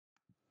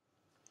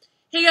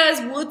Hey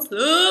guys, what's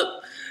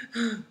up?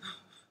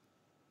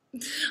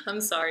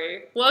 I'm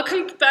sorry.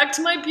 Welcome back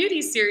to my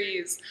beauty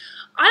series.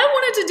 I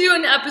wanted to do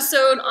an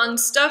episode on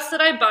stuff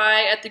that I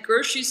buy at the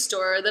grocery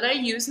store that I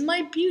use in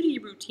my beauty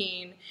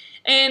routine.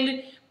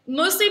 And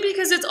mostly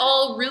because it's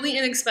all really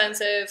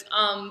inexpensive.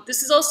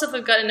 This is all stuff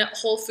I've gotten at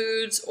Whole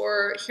Foods,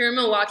 or here in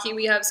Milwaukee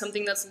we have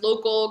something that's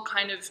local,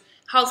 kind of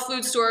health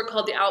food store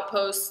called the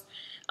Outpost.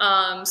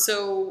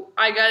 So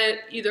I got it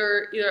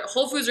either at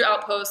Whole Foods or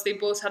Outpost. They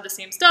both have the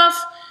same stuff.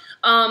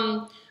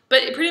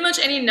 But pretty much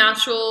any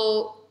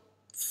natural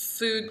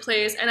food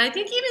place, and I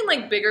think even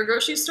like bigger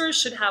grocery stores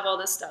should have all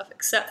this stuff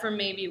except for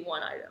maybe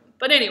one item.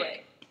 But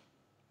anyway,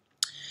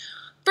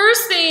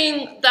 first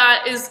thing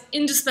that is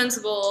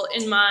indispensable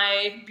in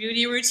my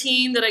beauty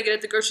routine that I get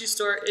at the grocery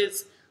store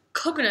is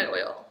coconut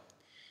oil.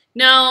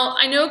 Now,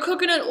 I know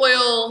coconut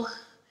oil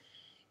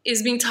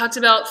is being talked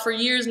about for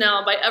years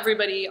now by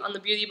everybody on the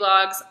beauty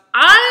blogs.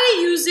 I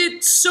use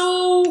it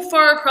so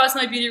far across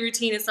my beauty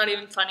routine, it's not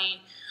even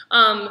funny.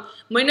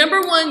 My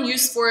number one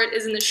use for it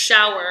is in the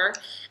shower.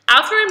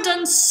 After I'm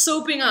done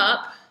soaping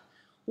up,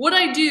 what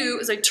I do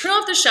is I turn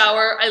off the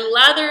shower,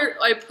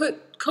 I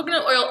put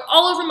coconut oil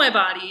all over my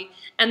body,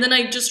 and then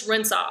I just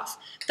rinse off.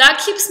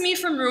 That keeps me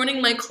from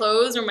ruining my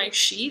clothes or my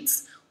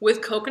sheets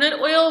with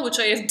coconut oil, which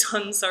I have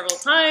done several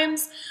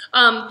times.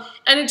 And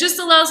it just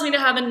allows me to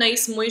have a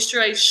nice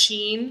moisturized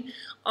sheen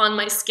on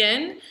my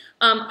skin.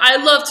 I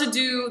love to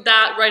do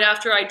that right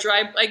after I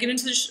dry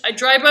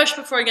brush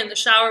before I get in the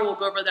shower. We'll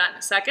go over that in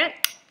a second.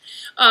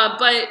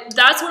 But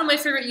that's one of my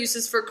favorite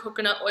uses for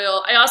coconut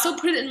oil. I also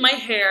put it in my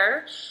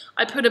hair.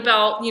 I put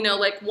about,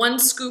 like 1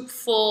 scoop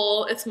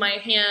full, it's my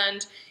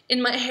hand,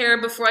 in my hair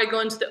before I go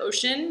into the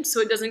ocean so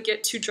it doesn't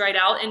get too dried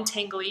out and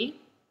tangly.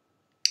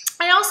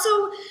 I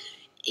also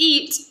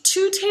eat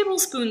 2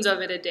 tablespoons of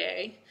it a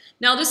day.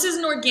 Now this is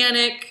an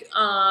organic,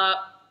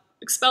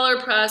 expeller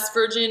press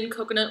virgin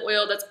coconut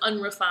oil that's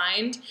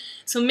unrefined.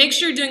 So make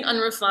sure you're doing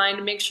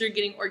unrefined, make sure you're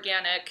getting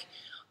organic.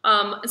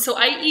 So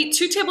I eat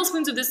 2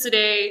 tablespoons of this a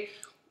day.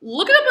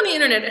 Look it up on the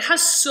internet. It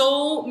has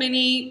so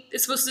many,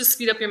 it's supposed to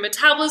speed up your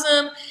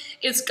metabolism.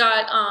 It's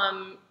got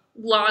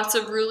lots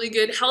of really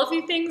good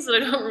healthy things that I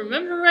don't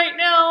remember right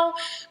now.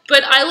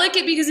 But I like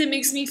it because it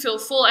makes me feel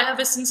full. I have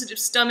a sensitive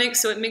stomach,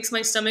 so it makes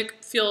my stomach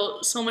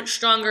feel so much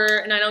stronger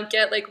and I don't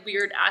get like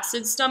weird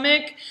acid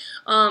stomach.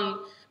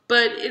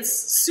 But it's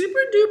super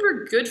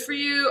duper good for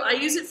you. I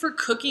use it for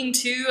cooking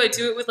too. I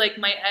do it with like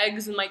my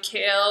eggs and my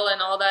kale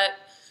and all that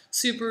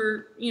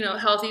super,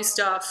 healthy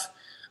stuff.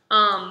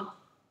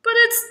 But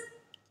it's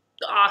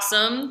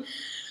awesome.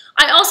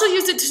 I also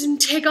use it to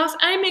take off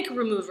eye makeup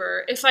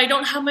remover. If I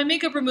don't have my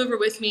makeup remover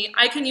with me,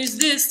 I can use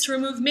this to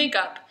remove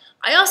makeup.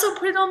 I also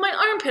put it on my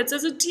armpits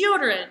as a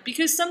deodorant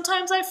because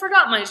sometimes I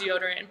forgot my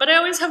deodorant, but I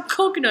always have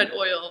coconut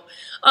oil.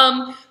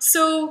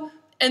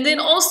 And then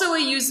also I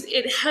use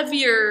it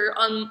heavier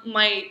on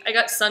I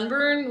got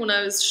sunburn when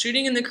I was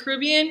shooting in the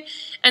Caribbean,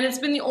 and it's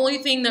been the only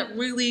thing that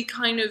really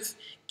kind of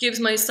gives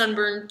my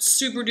sunburn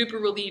super duper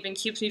relief and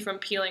keeps me from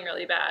peeling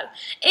really bad.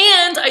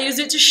 And I use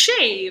it to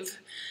shave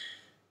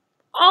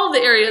all the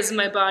areas of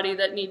my body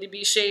that need to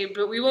be shaved,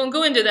 but we won't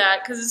go into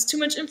that because it's too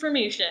much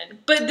information.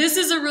 But this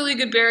is a really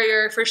good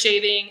barrier for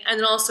shaving and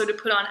then also to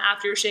put on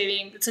after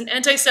shaving. It's an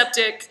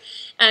antiseptic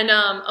and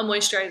a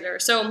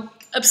moisturizer. So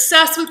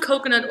obsessed with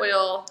coconut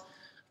oil.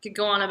 I could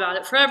go on about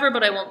it forever,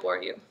 but I won't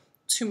bore you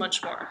too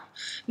much more.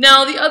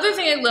 Now, the other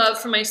thing I love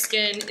for my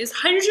skin is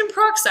hydrogen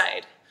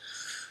peroxide.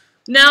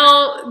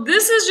 Now,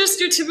 this is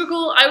just your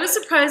typical, I was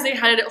surprised they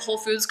had it at Whole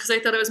Foods because I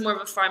thought it was more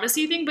of a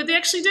pharmacy thing, but they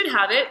actually did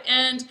have it.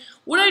 And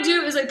what I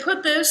do is I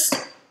put this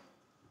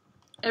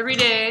every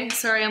day.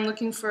 Sorry, I'm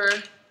looking for,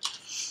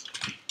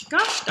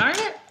 gosh darn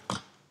it.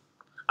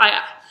 Ah,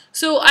 yeah.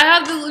 So I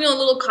have the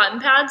little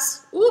cotton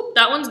pads. Oop,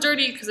 that one's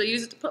dirty because I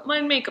use it to put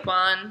my makeup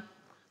on.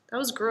 That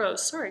was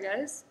gross. Sorry,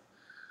 guys.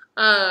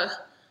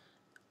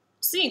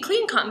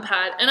 Clean cotton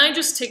pad. And I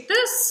just take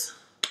this,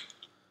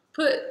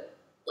 put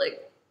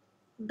like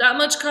that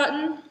much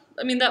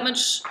that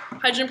much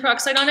hydrogen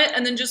peroxide on it,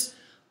 and then just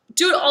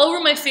do it all over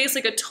my face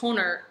like a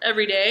toner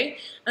every day.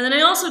 And then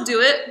I also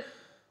do it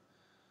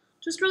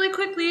just really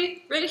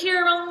quickly right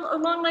here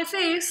along my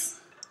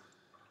face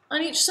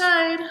on each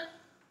side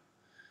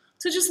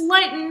to just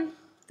lighten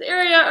the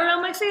area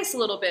around my face a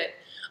little bit.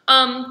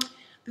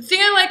 The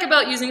thing I like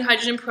about using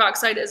hydrogen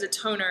peroxide as a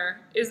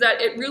toner is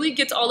that it really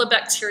gets all the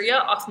bacteria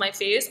off my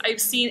face. I've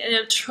seen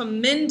a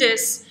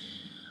tremendous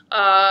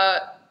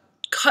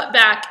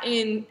cutback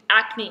in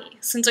acne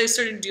since I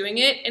started doing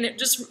it,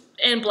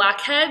 and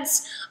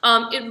blackheads.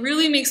 It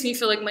really makes me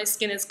feel like my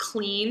skin is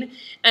clean,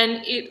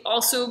 and it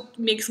also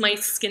makes my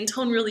skin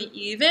tone really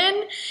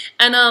even.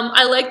 And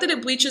I like that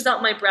it bleaches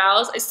out my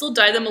brows. I still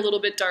dye them a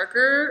little bit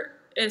darker,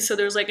 and so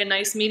there's like a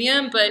nice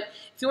medium, but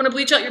if you want to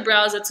bleach out your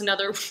brows, that's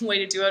another way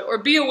to do it. Or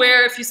be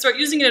aware if you start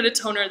using it as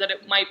a toner that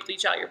it might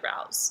bleach out your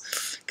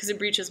brows because it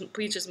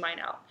bleaches mine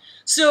out.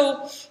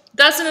 So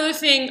that's another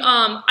thing.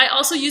 I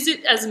also use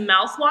it as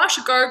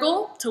mouthwash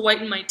gargle to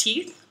whiten my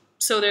teeth.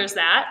 So there's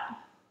that.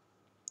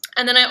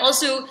 And then I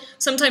also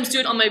sometimes do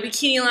it on my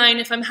bikini line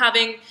if I'm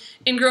having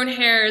ingrown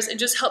hairs. It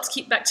just helps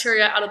keep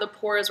bacteria out of the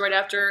pores right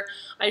after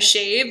I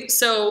shave.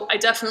 So I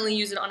definitely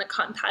use it on a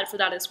cotton pad for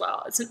that as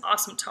well. It's an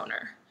awesome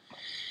toner.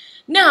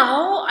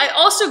 Now, I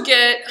also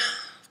get,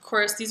 of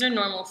course, these are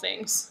normal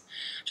things.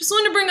 Just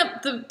wanted to bring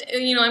up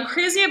I'm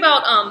crazy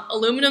about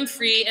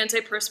aluminum-free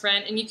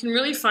antiperspirant, and you can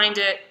really find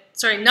it,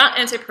 sorry, not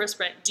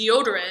antiperspirant,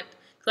 deodorant,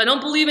 because I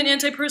don't believe in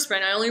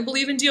antiperspirant, I only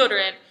believe in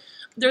deodorant.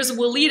 There's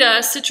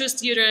Weleda citrus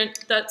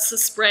deodorant that's a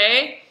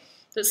spray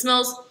that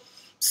smells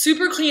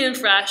super clean and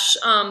fresh.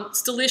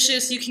 It's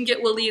delicious. You can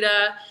get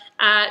Weleda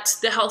at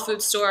the health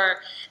food store.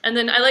 And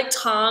then I like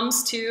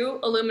Tom's too,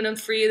 aluminum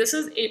free. This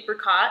is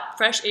apricot,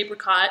 fresh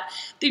apricot.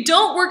 They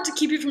don't work to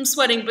keep you from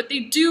sweating, but they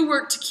do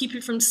work to keep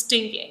you from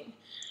stinking.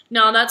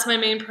 Now that's my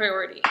main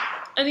priority.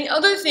 And the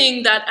other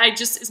thing that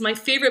is my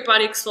favorite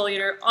body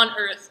exfoliator on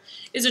earth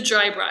is a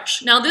dry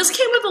brush. Now this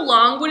came with a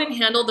long wooden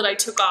handle that I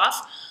took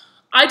off.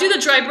 I do the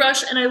dry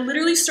brush and I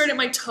literally start at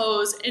my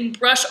toes and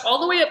brush all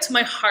the way up to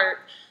my heart.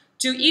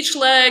 Do each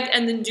leg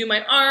and then do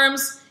my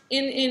arms,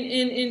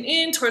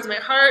 in, towards my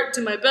heart,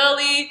 do my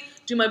belly,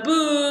 do my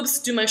boobs,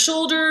 do my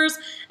shoulders,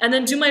 and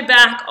then do my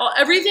back,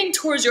 everything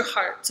towards your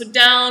heart. So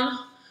down,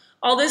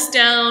 all this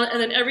down, and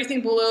then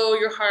everything below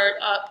your heart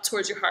up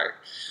towards your heart.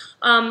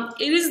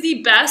 It is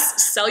the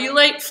best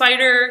cellulite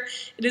fighter.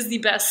 It is the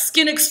best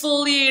skin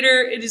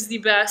exfoliator. It is the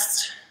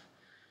best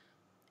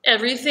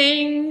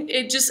everything.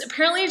 It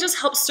apparently just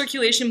helps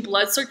circulation,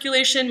 blood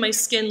circulation. My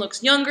skin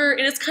looks younger,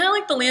 and it's kind of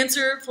like the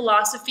Lancer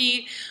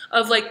philosophy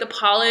of like the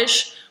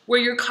polish, where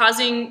you're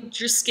causing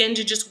your skin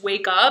to just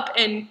wake up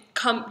and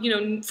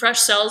come, fresh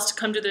cells to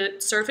come to the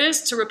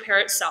surface to repair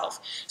itself.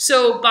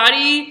 So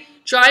body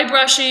dry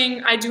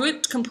brushing, I do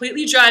it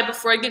completely dry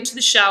before I get into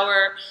the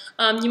shower.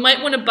 You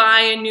might want to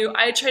buy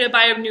I try to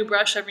buy a new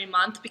brush every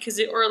month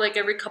or like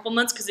every couple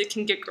months because it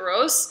can get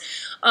gross.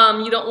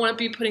 You don't want to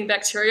be putting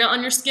bacteria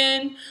on your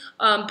skin.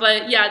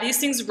 But yeah, these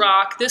things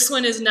rock. This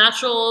one is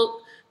natural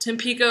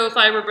Tampico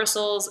fiber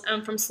bristles.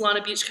 I'm from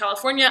Solana Beach,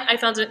 California. I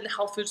found it in the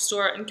health food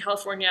store in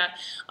California,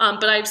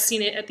 but I've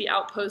seen it at the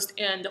Outpost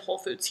and the Whole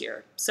Foods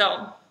here.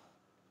 So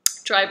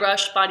dry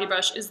brush, body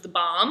brush is the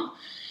bomb.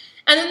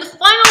 And then the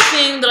final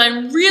thing that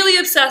I'm really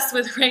obsessed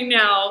with right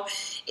now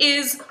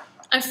is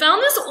I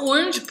found this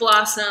orange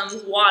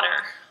blossom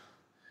water.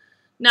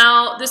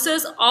 Now, this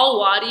says al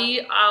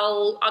wadi,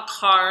 al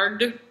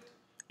akard.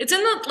 It's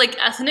in the like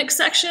ethnic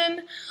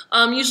section,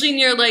 usually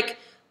near like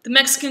the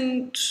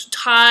Mexican,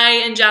 Thai,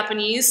 and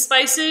Japanese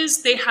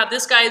spices. They have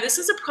this guy. This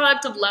is a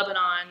product of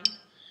Lebanon.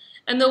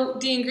 And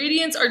the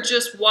ingredients are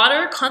just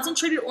water,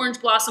 concentrated orange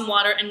blossom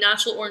water, and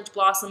natural orange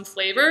blossom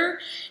flavor.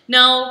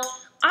 Now,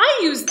 I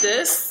use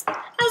this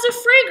as a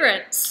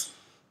fragrance.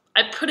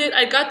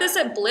 I got this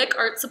at Blick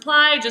Art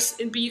Supply,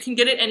 but you can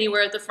get it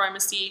anywhere at the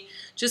pharmacy.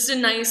 Just a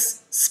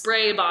nice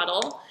spray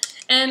bottle.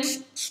 And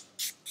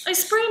I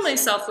spray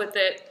myself with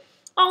it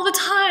all the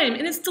time,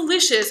 and it's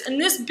delicious. And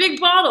this big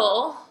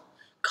bottle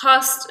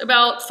cost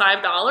about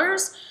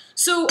 $5.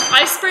 So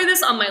I spray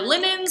this on my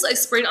linens, I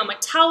spray it on my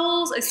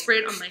towels, I spray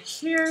it on my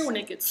hair when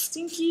it gets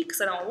stinky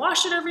because I don't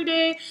wash it every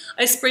day.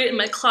 I spray it in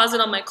my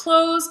closet on my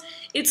clothes.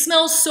 It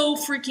smells so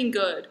freaking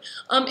good.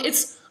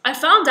 I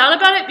found out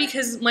about it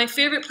because my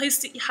favorite place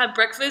to have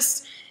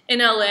breakfast in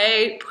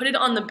LA put it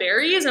on the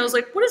berries, and I was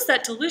like, what is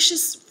that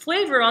delicious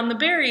flavor on the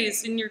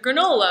berries in your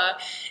granola?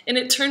 And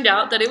it turned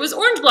out that it was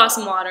orange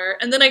blossom water.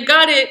 And then I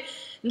got it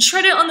and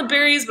tried it on the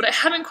berries, but I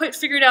haven't quite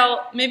figured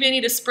out, maybe I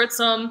need to spritz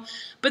them.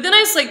 But then I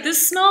was like,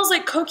 this smells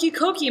like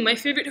Koki, my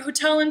favorite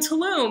hotel in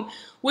Tulum,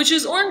 which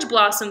is orange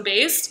blossom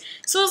based.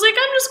 So I was like,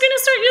 I'm just gonna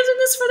start using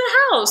this for the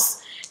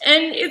house.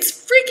 And it's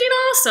freaking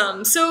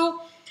awesome.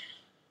 So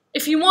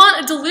if you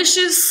want a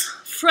delicious,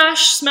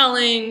 fresh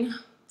smelling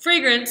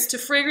fragrance to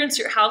fragrance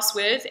your house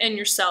with and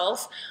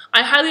yourself,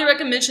 I highly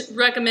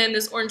recommend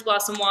this orange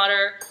blossom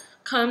water.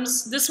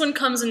 This one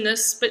comes in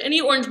this, but any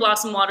orange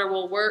blossom water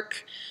will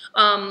work.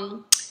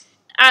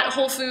 At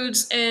Whole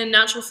Foods and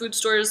natural food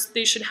stores,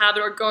 they should have it,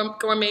 or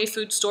gourmet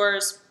food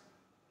stores.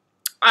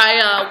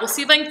 I will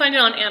see if I can find it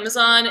on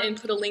Amazon and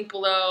put a link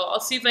below. I'll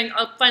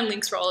find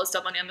links for all this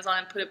stuff on Amazon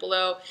and put it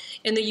below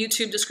in the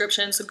YouTube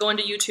description. So go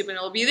into YouTube and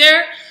it'll be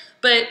there.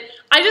 But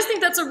I just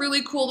think that's a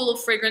really cool little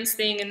fragrance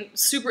thing and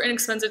super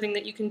inexpensive thing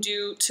that you can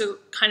do to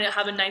kind of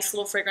have a nice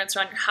little fragrance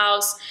around your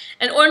house.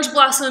 And orange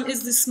blossom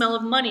is the smell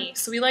of money.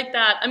 So we like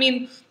that. I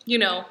mean,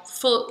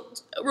 full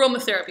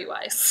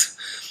aromatherapy-wise.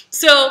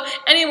 So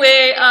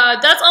anyway,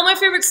 that's all my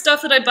favorite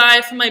stuff that I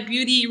buy for my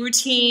beauty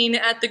routine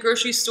at the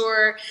grocery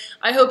store.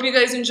 I hope you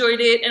guys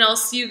enjoyed it, and I'll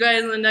see you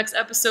guys in the next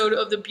episode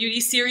of the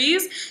beauty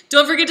series.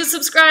 Don't forget to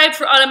subscribe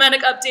for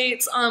automatic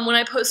updates when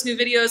I post new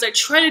videos. I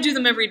try to do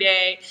them every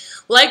day.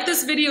 Like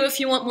this video if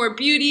you want more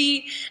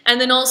beauty, and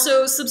then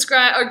also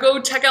subscribe or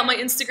go check out my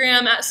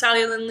Instagram at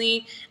Sally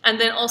Lyndley, and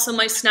then also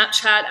my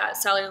Snapchat at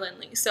Sally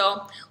Lyndley.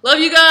 So love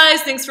you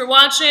guys. Thanks for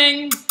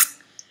watching.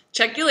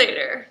 Check you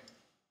later.